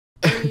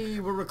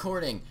we're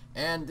recording,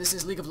 and this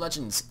is League of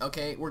Legends.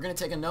 Okay, we're gonna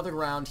take another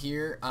round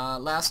here.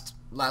 Last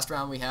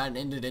round we had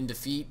ended in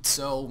defeat,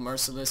 so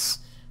merciless,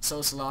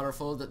 so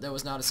slaughterful that there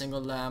was not a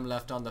single lamb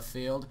left on the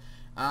field.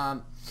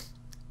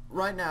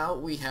 Right now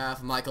we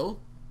have Michael,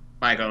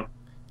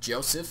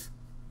 Joseph,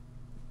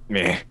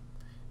 Meh.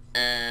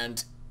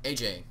 and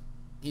AJ.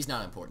 He's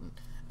not important.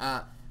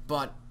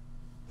 But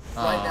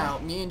right now,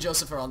 me and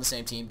Joseph are on the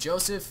same team.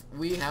 Joseph,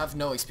 we have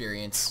no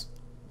experience.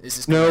 Is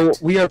this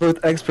correct? No, we are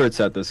both experts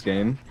at this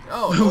game.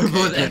 Oh, We're okay.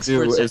 both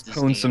experts at this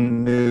Pwn game.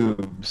 some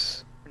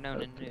noobs.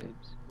 Known noobs.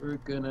 We're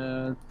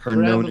gonna Known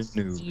grab a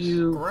noobs.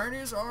 few-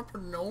 Grannies are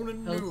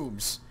known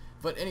noobs.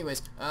 But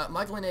anyways,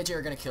 Michael and AJ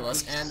are gonna kill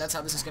us, and that's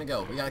how this is gonna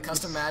go. We got a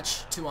custom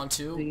match,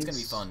 2-on-2. It's gonna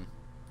be fun.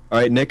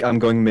 Alright, Nick, I'm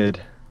going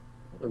mid.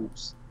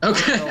 Oops. Oh,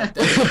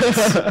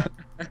 Okay.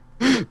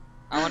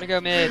 I want to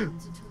go mid.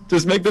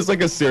 Just make this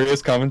like a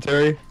serious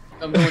commentary.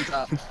 I'm going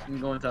top.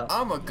 I'm going top.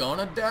 I'm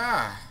gonna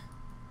die.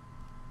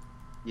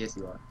 Yes,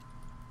 you are.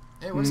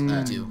 Hey, what does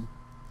that do?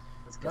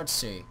 Let's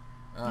see.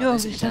 No,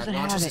 this this attack doesn't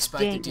launches have a it, spike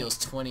dang that it. deals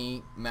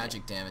 20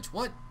 magic damage.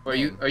 What? Are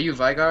you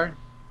Vigar?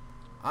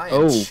 I am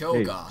Oh, hey.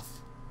 Cho'Gath.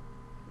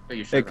 Oh,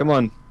 you sure? Hey, come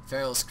on.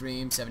 Feral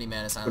Scream, 70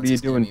 mana silence. What are you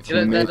doing, Yeah,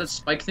 teammate? that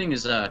spike thing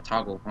is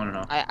toggle. I don't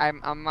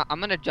know. I'm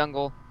gonna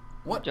jungle.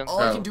 What? Jungle.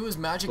 All I Oh, can do is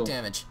magic cool.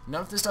 damage.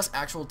 None of this does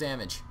actual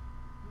damage.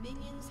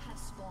 Minions have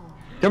spawned.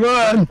 Come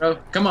on! Oh,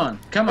 come on,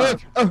 come Oh, on.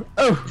 oh,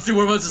 oh! The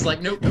one was just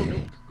like, nope, nope,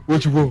 nope.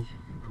 What you want?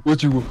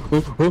 What you want?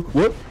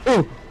 What?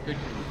 Oh! Good.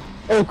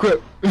 Oh, crap!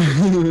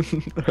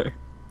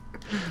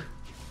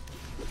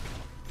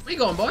 Where you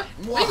going, boy?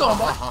 Where you going,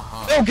 boy?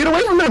 Oh, get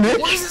away from that, Nick!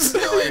 What is this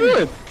What are you doing?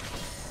 doing?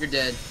 You're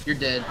dead. You're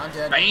dead. I'm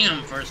dead.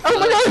 Bam! First Oh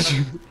my blood.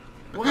 gosh!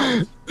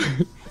 Well,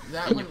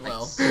 that went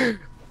well.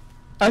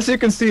 As you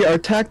can see, our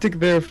tactic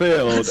there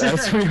failed. That's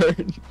As we right.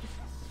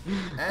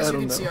 are... As you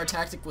don't can see, know. our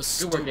tactic was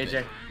Good stupid. work,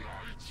 AJ.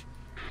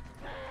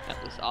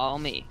 That was all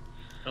me.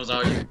 That was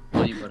all you,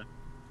 buddy.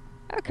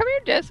 Oh, come here,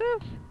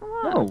 Joseph. Come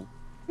on.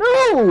 No!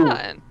 Come No!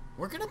 on.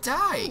 We're gonna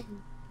die.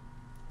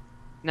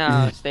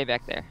 No, stay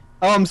back there.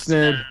 Oh, I'm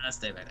snared.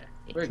 Stay back there.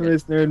 We're Somebody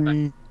good. snared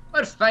me.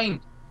 We're fine.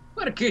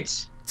 We're good.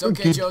 It's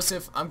okay, Okay.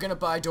 Joseph. I'm gonna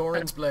buy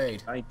Doran's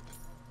blade. Fine.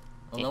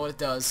 I'll know what it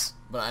does,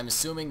 but I'm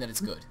assuming that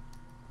it's good.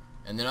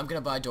 And then I'm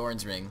gonna buy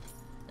Doran's ring.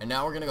 And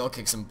now we're gonna go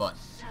kick some butt.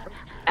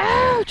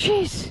 Oh,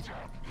 jeez.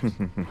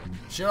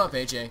 Shut up,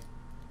 AJ.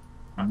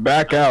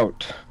 Back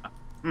out.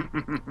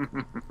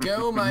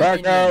 Go, my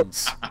Back out.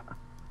 minions.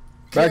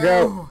 Back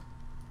Go.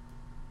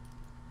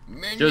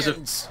 Minions.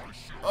 Joseph,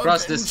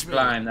 Cross this avenge me.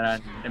 line that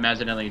I'm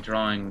imaginally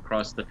drawing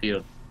across the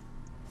field.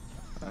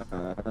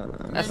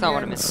 That's not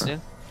what I meant to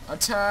do.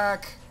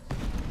 Attack.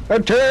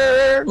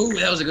 Attack! Ooh,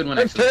 that was a good one,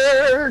 actually.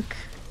 Attack!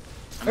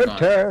 I'm gone.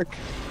 Attack!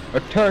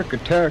 Attack!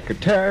 Attack!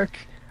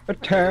 Attack!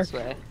 Attack! This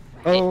way.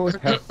 Oh,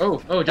 attack!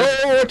 Oh, Joseph.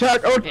 Oh,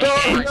 attack! Oh,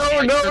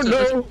 no! No!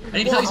 No! I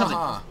need to tell you something.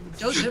 Wahaha.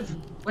 Joseph,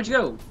 where'd you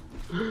go?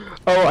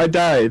 Oh, I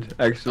died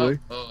actually.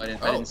 Oh, I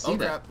Oh, didn't see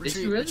that. crap. Did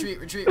Retreat, you really? retreat,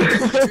 retreat,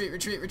 retreat,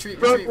 retreat, retreat,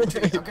 retreat,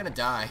 retreat. I'm gonna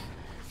die.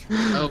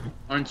 Oh,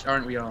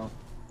 aren't we all?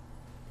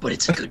 But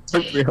it's a good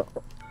day.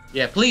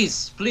 Yeah,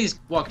 please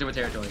walk into a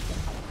territory.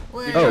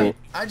 Wait, Oh.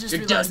 I just You're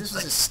realized done. this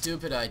was a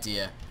stupid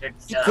idea.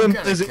 You're I'm done.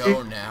 gonna busy.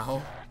 go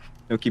now.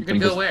 No, keep You're gonna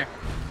them go where?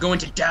 Going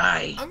to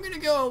die. I'm gonna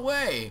go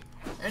away,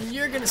 and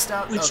you're gonna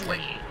stop. Which okay.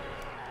 way?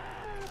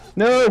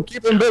 No,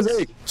 keep them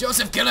busy.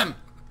 Joseph, kill him!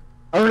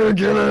 I'm gonna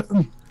get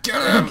him.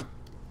 Kill him!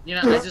 You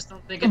know, I just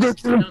don't think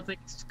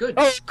it's good.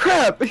 Oh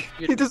crap!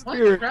 You- He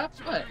disappeared. What? Crap?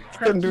 What? Crap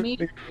Couldn't do me?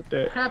 anything with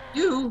that. Crap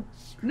you?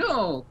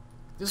 No.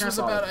 This was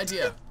a bad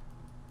idea.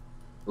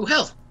 Ooh,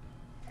 health.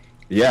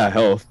 Yeah,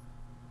 health.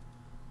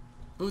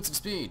 Boots of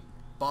speed.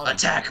 Bottom.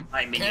 Attack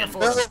my minions.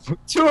 Careful. No,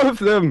 2 of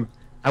them.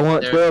 I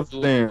want There 12 are of 2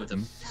 of them.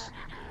 them.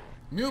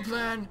 New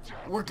plan.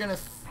 We're gonna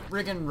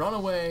friggin' run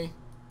away,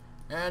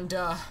 and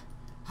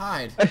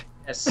hide.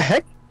 Yes. The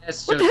heck?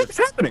 Yes, What the Joseph. heck's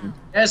happening?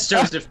 Yes,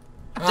 Joseph.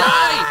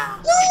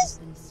 Ah! Has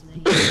been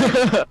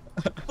slain.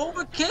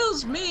 4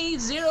 kills me,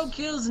 0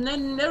 kills, and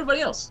then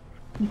everybody else.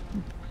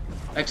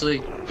 Actually,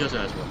 Joseph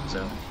has 1,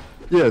 so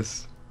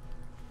Yes.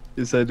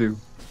 Yes, I do.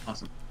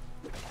 awesome.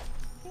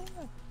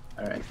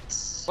 Alright.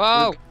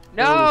 Whoa!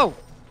 No!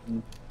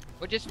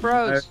 We just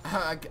froze.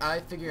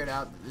 I figured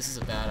out that this is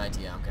a bad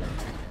idea. I'm gonna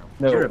retreat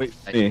now. No, Sure. wait,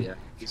 Idea. me.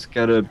 He's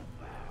gotta.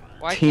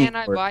 Why can't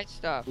I teamwork. buy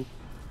stuff?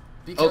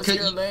 Because Okay,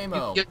 you're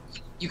lame-o.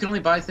 you can only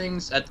buy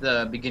things at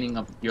the beginning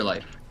of your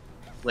life.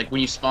 Like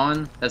when you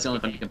spawn, that's the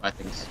only time you can buy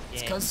things.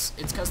 It's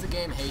cause the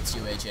game hates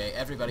you, AJ.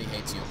 Everybody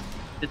hates you.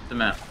 It's the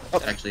map.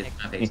 Oh. Actually, the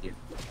map hates you.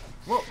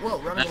 Whoa,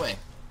 running away.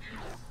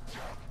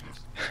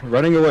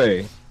 Running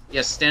away.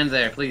 Yes, stand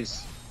there,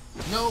 please.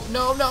 No,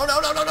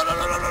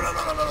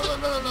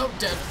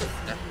 dead.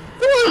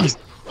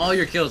 All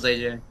your kills,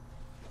 AJ.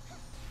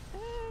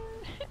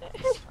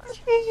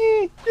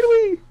 Get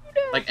away.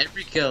 Like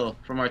every kill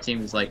from our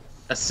team is like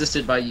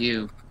assisted by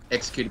you,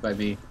 executed by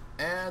me.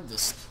 And the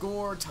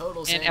score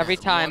totals And in every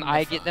at time 1 to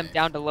I get them 5.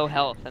 down to low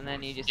health, and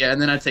then you just. Yeah,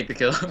 and then I take the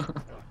kill.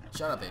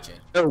 Shut up, AJ.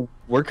 No,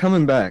 we're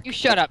coming back. You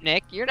shut up,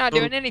 Nick. You're not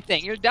doing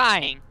anything. You're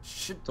dying.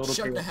 Total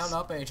Shut the chaos. hell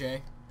up, AJ.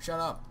 Shut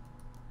up.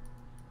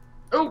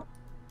 Oh!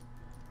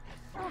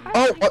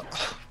 Oh,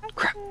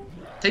 crap.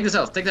 Take this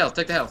health, take the health,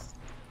 take the health.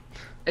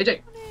 AJ,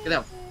 get the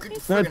health. Get the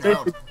friggin' take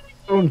out. the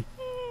phone.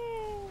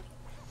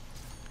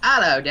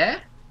 Hello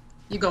there.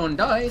 You gonna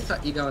die?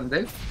 What you gonna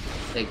do?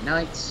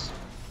 Ignite.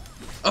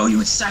 Oh,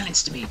 you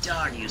silenced me,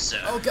 darn you, sir.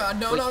 Oh god,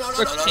 no, no, no,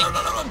 no, no, no,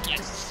 no, no, no.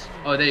 Yes.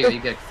 Oh, there you go,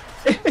 you get.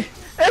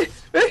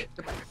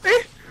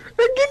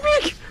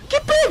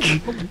 Get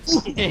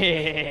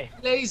back!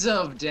 Laser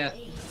of death.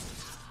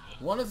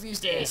 One of these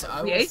days, I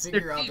will We aced figure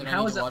their out team. that I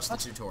How need is to that watch the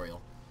possible?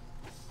 tutorial.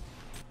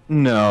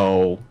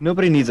 No,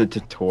 nobody needs a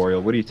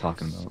tutorial. What are you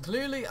talking about?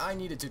 Clearly, I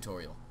need a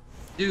tutorial.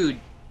 Dude,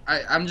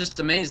 I'm just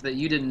amazed that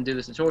you didn't do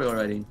this tutorial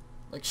already.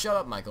 Like, shut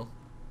up, Michael.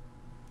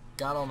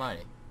 God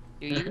almighty.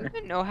 Do you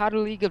even know how to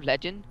League of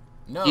Legends?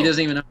 No. He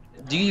doesn't even know.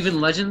 Do you even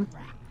legend?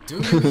 Do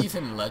you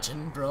even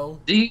legend, bro?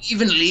 Do you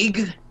even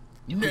league?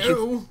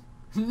 No.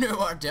 No,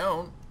 I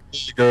don't.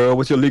 Girl,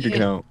 what's your league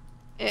account?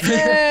 You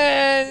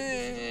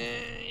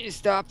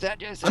stop that,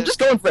 Joseph. I'm just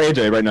going for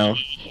AJ right now.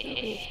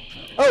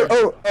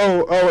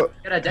 Oh.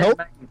 Get a dead Help.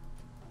 bang.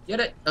 Get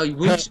it. Oh, you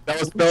That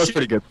was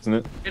pretty good, wasn't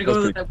it? Gonna That go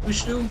was with that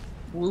wushu?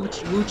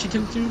 Woochie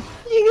toot. pretty...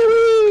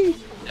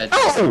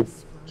 Oh!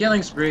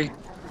 Killing spree.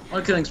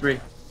 What a killing spree.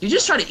 You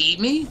just try to eat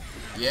me?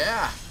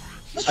 Yeah.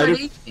 Just try I to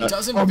did- eat me. It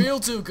doesn't feel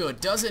too good,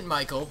 does it,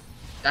 Michael?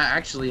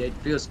 Actually, it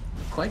feels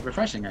quite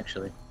refreshing,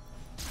 actually.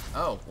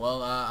 Oh,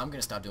 well, I'm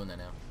gonna stop doing that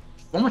now.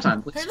 One more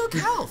time, please. Hey, look,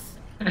 health!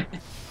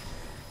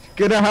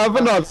 Gonna have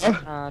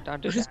another.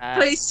 Don't do Please, that.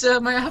 please,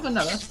 may I have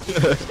another?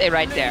 Stay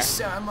right there.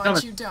 Lisa, might Come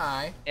on. you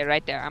die? Stay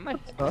right there. I'm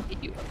gonna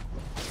hit you.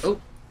 Oh,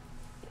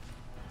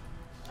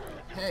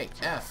 Hey,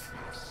 F.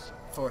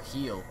 For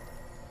heal.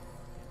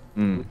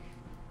 Hmm.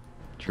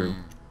 True.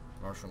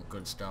 There's some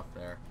good stuff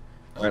there.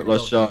 Alright, We'll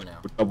let's go shot. now.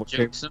 Double check.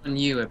 joke's on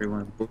you,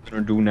 everyone. What we're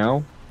gonna do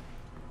now?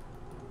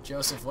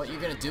 Joseph, what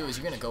you're gonna do is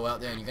you're gonna go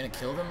out there and you're gonna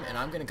kill them, and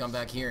I'm gonna come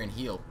back here and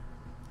heal.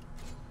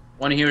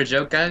 Want to hear a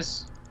joke,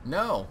 guys?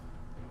 No.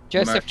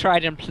 Joseph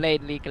tried and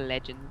played League of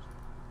Legends.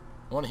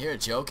 Want to hear a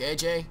joke,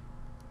 AJ?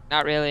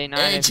 Not really. Not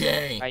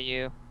AJ. by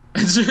you.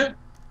 that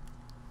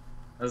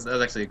was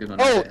actually a good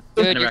one. Oh, right there.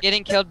 Dude, Never- you're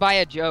getting killed by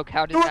a joke.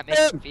 How does that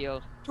make you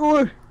feel?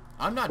 Sure.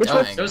 I'm not Which dying.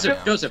 one? right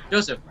now.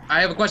 Joseph,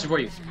 I have a question for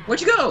you. Where'd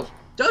you go?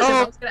 Joseph,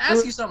 I was gonna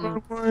ask you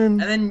something, and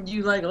then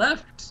you like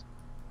left.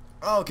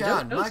 Oh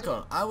god, Joseph.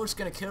 Michael, I was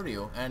gonna kill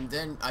you, and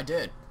then I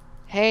did.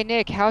 Hey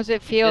Nick, how's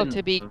it feel Didn't.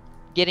 to be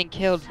getting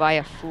killed by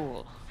a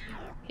fool?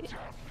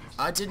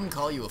 I didn't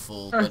call you a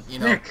fool, but you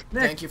know, Nick.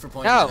 thank you for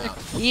pointing No,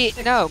 it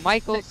out. no,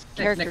 Michael's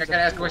character. Nick, I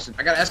gotta ask a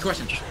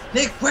question.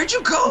 Nick, where'd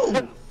you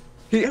go?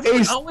 He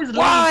Everyone aced. always leaves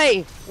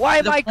Why?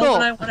 Why, the Michael?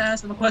 moment I want to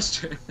ask him a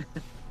question.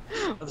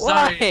 I'm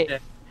Why? sorry.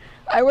 Nick.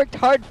 I worked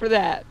hard for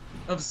that.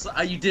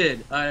 You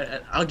did.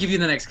 I'll give you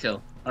the next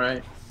kill. All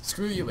right.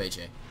 Screw you,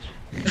 AJ.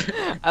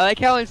 I like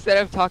how instead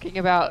of talking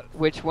about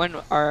which one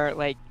are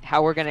like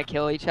how we're gonna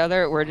kill each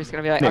other, we're just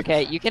gonna be like, Nick.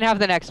 okay, you can have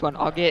the next one.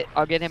 I'll get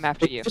him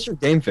after you. What's your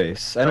game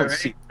face? I All don't right,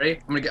 see.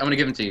 Ready? I'm gonna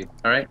give him to you.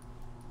 All right.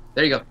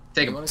 There you go.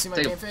 Take You him. wanna see my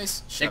Take game him.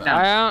 face? Take Shut down.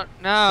 up. I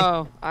don't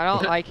know. I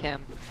don't like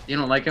him. You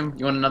don't like him?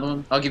 You want another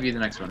one? I'll give you the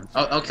next one.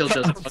 I'll kill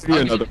Joseph. I'll give you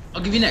another.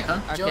 I'll give you Nick, huh?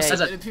 Okay. Joseph, How's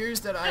that? it appears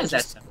that I How's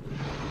just... that?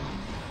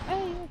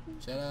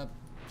 Shut up.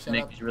 Shut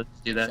Nick, up. did you really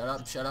just do that? Shut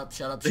up, shut up,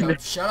 shut up, shut up,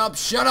 shut up,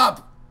 shut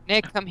up!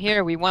 Nick, come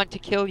here. We want to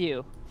kill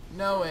you.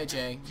 No,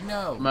 AJ,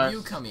 no, Must.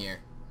 you come here.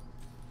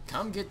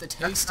 Come get the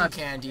tasty knock.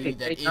 candy Hey,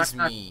 that hey, knock, is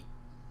knock. me.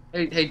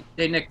 Hey,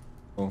 Nick.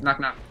 Oh. Knock,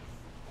 knock.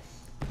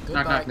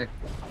 Goodbye. Knock, Nick.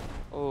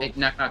 Oh, Hey,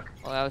 knock, knock.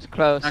 well, that was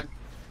close. Knock.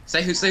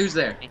 Say who's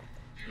there.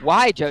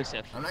 Why,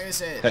 Joseph? I'm not gonna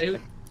say it. Say who,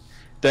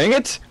 Dang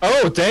it!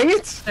 Oh, dang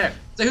it! there.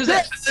 Say who's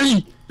there.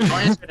 Hey! I'll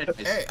answer it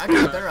anyways. Hey, I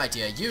got a better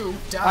idea. You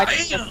die.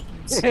 Bam!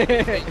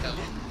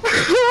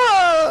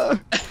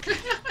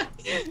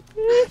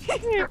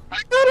 I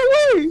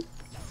got away!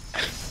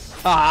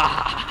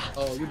 Ah!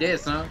 Oh, you did,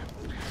 son.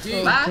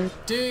 D, Bye.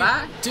 D,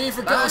 Bye. D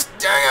for Bye. ghost.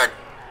 Dang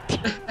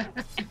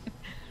it!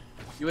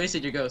 You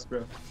wasted your ghost,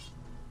 bro.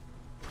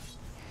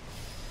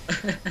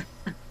 You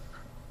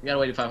gotta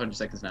wait 500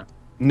 seconds now. I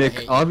Nick,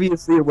 hate you.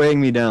 obviously you're weighing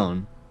me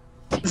down.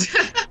 I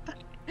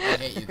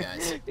hate you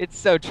guys. It's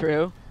so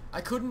true. I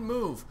couldn't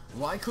move.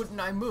 Why couldn't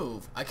I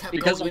move? I kept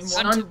Because going we in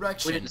one stunned- We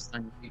direction. didn't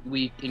stun you.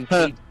 We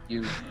engaged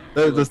you.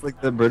 That's like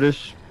the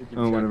British.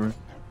 Oh, whatever.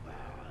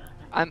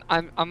 I'm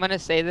gonna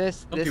say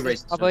this. Don't This be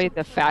is racist, probably Joseph.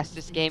 the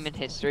fastest game in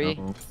history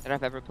Uh-oh. that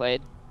I've ever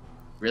played.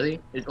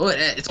 Really?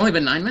 It's only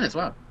been 9 minutes.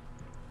 Wow.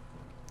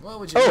 Well,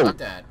 would you Oh. want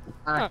that?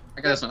 I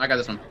got this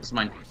one. This is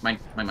mine.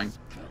 Mine.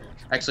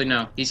 Actually,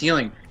 no. He's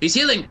healing.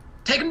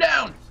 Take him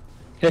down.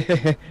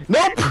 Nope!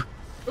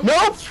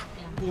 Nope!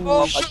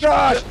 Oh my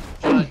god! Shut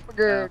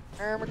Good.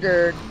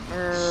 Good.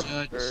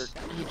 Shut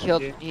He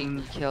killed him.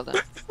 He killed him.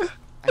 I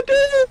did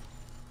it!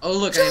 Oh,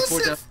 look, I have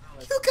Joseph,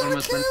 $4,000. you got a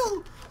Almost went-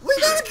 kill. We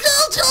got a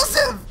kill,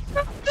 Joseph.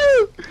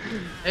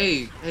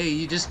 Hey,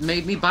 you just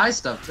made me buy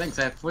stuff. Thanks.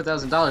 I have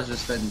 $4,000 to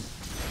spend.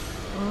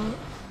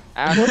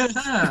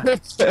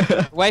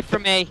 Away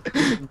from me.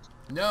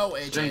 No,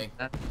 AJ.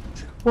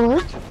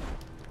 What?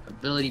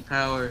 Ability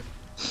power.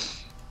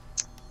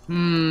 No,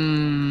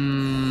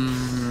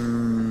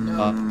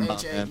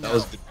 AJ, man, no. that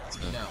was good.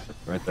 No.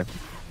 Right there.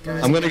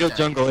 Guys, I'm gonna go die.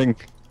 jungling.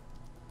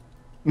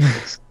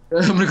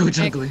 I'm gonna go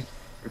jungling.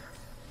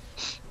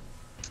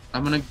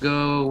 I'm gonna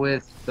go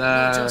with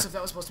No, Joseph,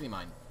 that was supposed to be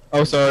mine.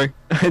 Oh, sorry.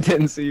 I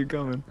didn't see you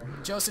coming.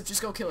 Joseph,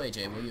 just go kill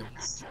AJ, will you?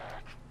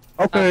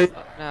 Okay.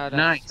 No, don't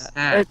nice do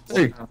that. hat.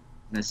 Hey.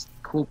 This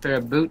cool pair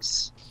of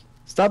boots.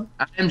 Stop.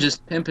 I'm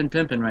just pimping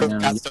right now.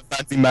 That's the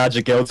fancy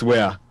magic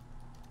elsewhere.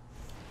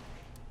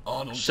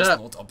 Arnold Shut does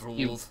up, not approve.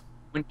 you-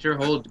 Winter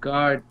hold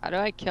guard. How do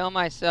I kill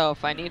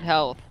myself? I need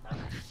health.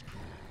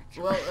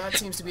 Well, that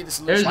seems to be the There's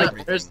solution to the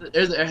everything.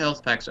 there's the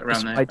health packs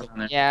around there. Michael. Around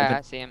there. Yeah,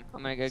 I see him.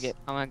 I'm gonna go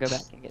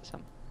back and get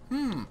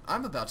some.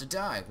 I'm about to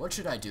die. What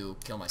should I do?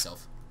 Kill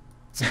myself.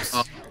 Seems,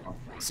 Oh,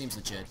 seems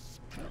legit.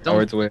 don't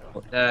Howard's away.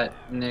 that,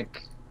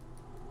 Nick.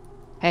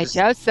 Hey, Just-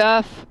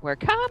 Joseph, we're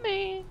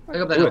coming.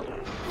 Pick up that Do health.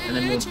 And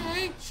then we'll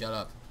Shut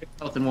up.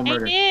 health and we'll Hey,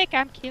 murder. Nick,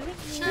 I'm killing you.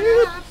 Shut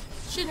up.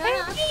 Shut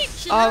up.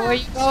 Shut Oh, where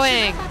you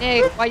going?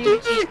 Nick, why you...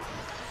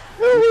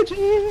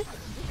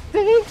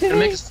 Gonna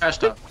make us trash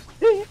talk.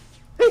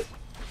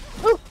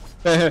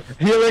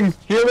 Healing,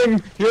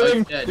 healing,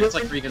 healing. yeah, it's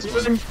like Regan's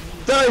healing.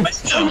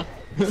 Die.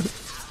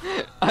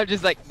 I'm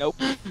just like, nope.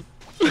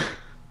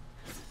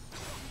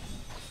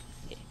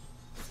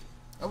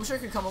 I wish I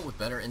could come up with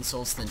better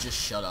insults than just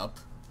shut up.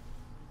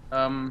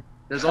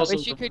 There's I also.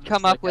 wish you the could ones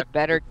come like up with that-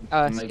 better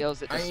like-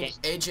 skills at I this mean,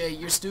 game. AJ,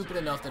 you're stupid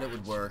enough that it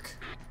would work.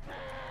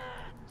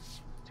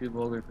 Too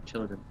vulgar for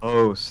children.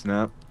 Oh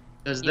snap!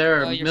 Because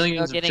there are Oh, you're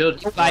millions still of getting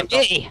children. hit by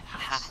me.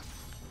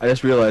 I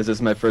just realized this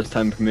is my first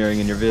time premiering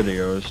in your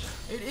videos.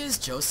 It is,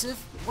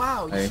 Joseph.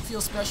 Wow, you Hey. should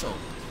feel special.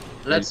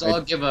 Let's I-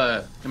 all give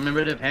a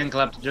commemorative hand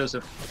clap to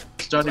Joseph.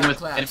 Starting with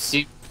Claps.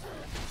 NFC.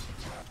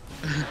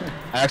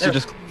 I actually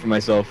just for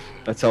myself.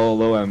 That's how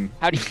low I'm.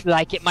 How do you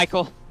like it,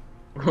 Michael?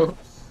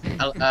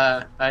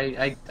 I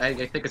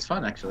think it's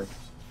fun actually.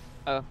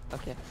 Oh,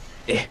 okay.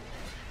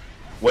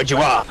 What you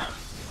are?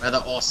 Rather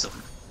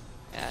awesome.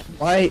 Yeah.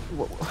 Why?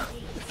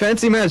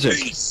 Fancy magic.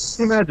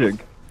 Fancy magic.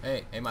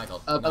 Hey,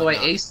 Michael. By the Knock, way,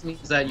 knock. ace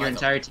means that your Michael.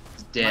 entire team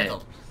is dead.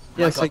 Michael.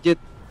 Yes, Michael. I get.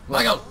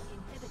 Michael.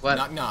 What?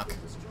 Knock, knock.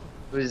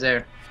 Who's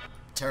there?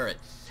 Turret.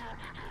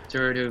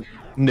 Turdu.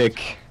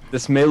 Nick,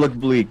 this may look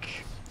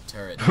bleak.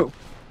 Turret.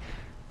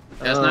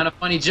 That's not a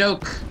funny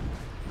joke.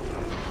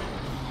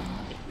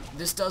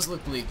 This does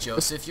look bleak,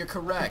 Joseph. You're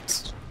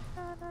correct.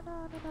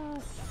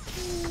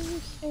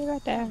 Stay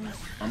right there.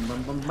 Oh,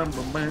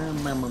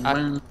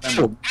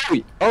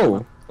 wait,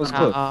 oh, was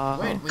close.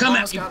 Wait, we Come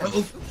almost at me, got bro.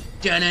 him.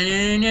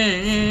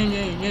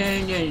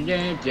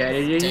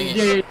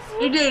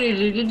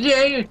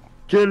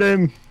 Kill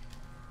him!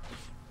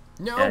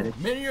 No, Dead.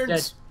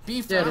 minions,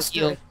 be Dead.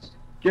 faster.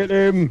 Get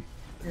him!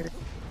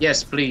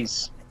 Yes,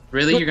 please.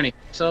 Really, you're gonna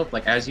kill yourself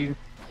like as you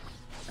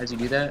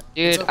do that?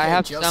 Dude, okay, I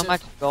have Joseph. so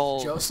much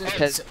gold. Joseph,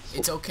 because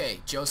it's okay.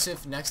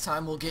 Joseph, next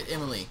time we'll get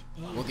Emily.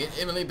 We'll get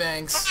Emily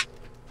Banks.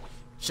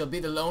 She'll be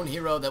the lone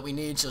hero that we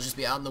need. She'll just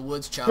be out in the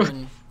woods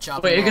chopping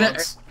Wait, are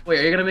logs.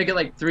 you gonna make it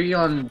like 3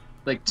 on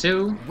like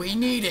 2? We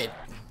need it.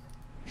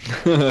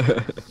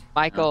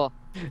 Michael,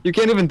 You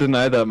can't even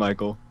deny that,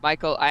 Michael.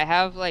 I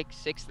have like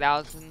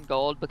 6,000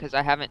 gold because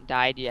I haven't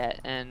died yet,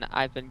 and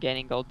I've been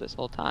gaining gold this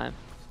whole time.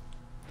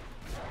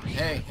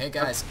 Hey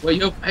guys.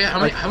 Wait, hey, how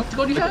much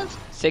gold do you have?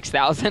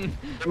 6,000.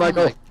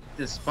 Michael,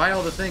 Just buy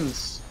all the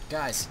things.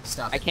 Guys,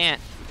 stop I it.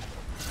 can't.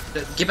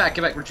 Get back,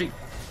 retreat.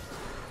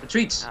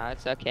 Retreat. No,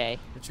 it's okay.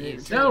 Retreat,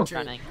 He's retreat, retreat.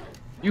 running.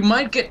 You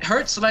might get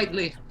hurt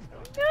slightly.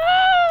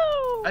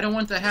 No! I don't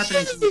want that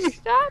happening to you.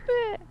 Stop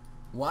it!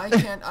 Why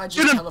can't I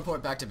just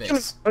teleport back to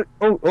base?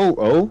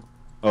 oh.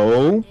 Oh?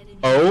 Oh,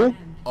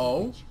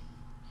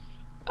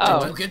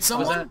 Did you get What was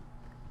someone? that?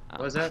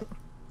 What was that?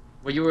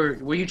 Were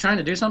you trying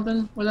to do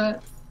something with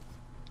that?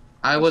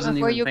 I wasn't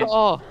where even you paying-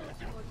 go?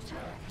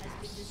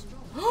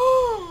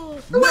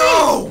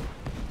 No!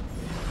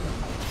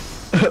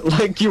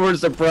 Like you were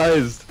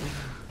surprised.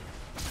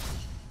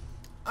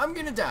 I'm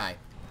gonna die.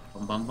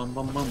 Bum, bum, bum,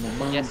 bum, bum,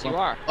 bum, Yes, you bum.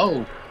 are.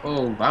 Oh,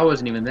 I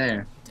wasn't even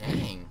there.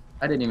 Dang.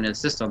 I didn't even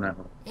assist on that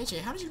one. AJ,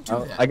 how did you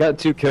do that? I got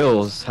 2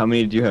 kills. How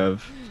many do you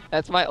have?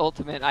 That's my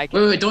ultimate. I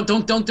can. Wait, don't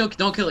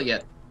kill it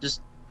yet.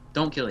 Just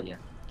don't kill it yet.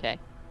 Okay.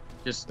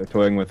 Just They're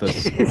toying with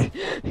us.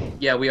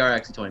 yeah, we are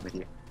actually toying with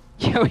you.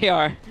 Yeah, we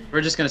are.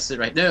 We're just gonna sit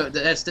right. No,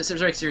 that's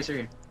right.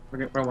 Seriously,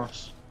 we're gonna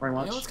watch. We're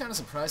gonna You know watch. what's kind of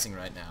surprising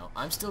right now?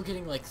 I'm still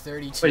getting like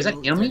 32, Wait, is that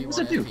enemy? 31 What's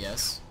that do?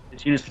 FPS.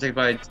 This unit is protected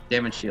by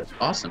damage shield.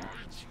 Awesome.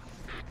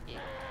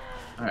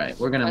 All right,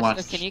 we're gonna Joseph,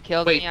 watch. can you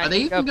kill Wait, me? are I they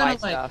can go even buy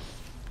gonna like? stuff.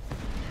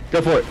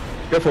 Go for it.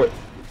 Go for it.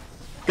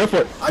 Go for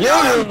it. I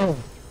got him!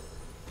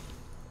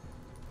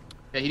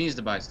 Yeah, he needs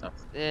to buy stuff.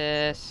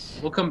 This.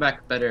 We'll come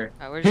back better,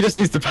 We're He just... just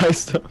needs to buy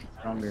stuff.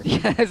 stronger.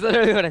 Yeah, that's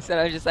literally what I said.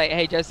 I was just like,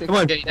 hey, Joseph. Come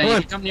on, Okay, now come you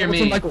on. can come near Double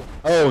team me. Michael.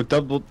 Oh,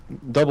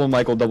 double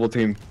Michael, double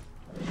team.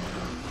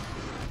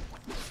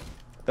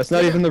 That's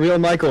not even the real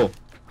Michael.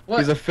 What?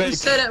 He's a Who fake.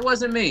 said it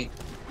wasn't me?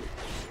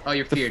 Oh,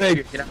 you're The feared.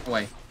 fake. Get out of the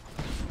way.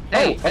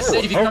 Hey, I said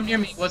oh, if you oh. come near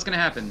me, what's gonna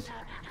happen?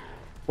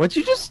 What'd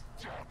you just?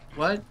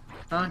 What?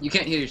 Huh? You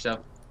can't heal yourself,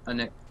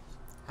 Nick.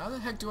 How the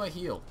heck do I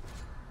heal?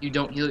 You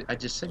don't heal. I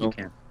just said you Oh.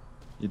 can't.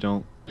 You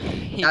don't.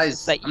 He's Guys,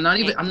 just like, I'm not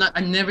even. I'm not.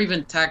 I never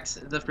even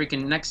attacked the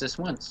freaking Nexus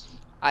once.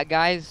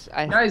 Guys,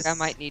 I Guys. think I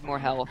might need more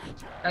health.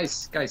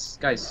 Guys.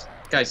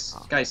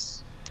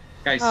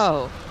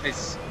 Oh.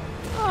 Guys.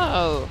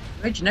 Oh.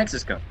 Where'd your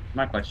Nexus go?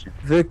 My question.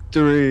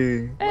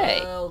 Victory.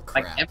 Hey. Well,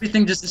 Like crap.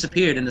 everything just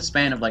disappeared in the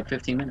span of like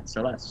 15 minutes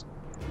or less.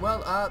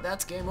 Well,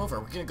 that's game over.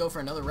 We're gonna go for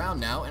another round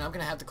now, and I'm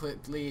gonna have to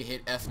quickly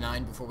hit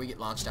F9 before we get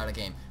launched out of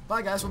game.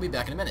 Bye, guys. We'll be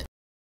back in a minute.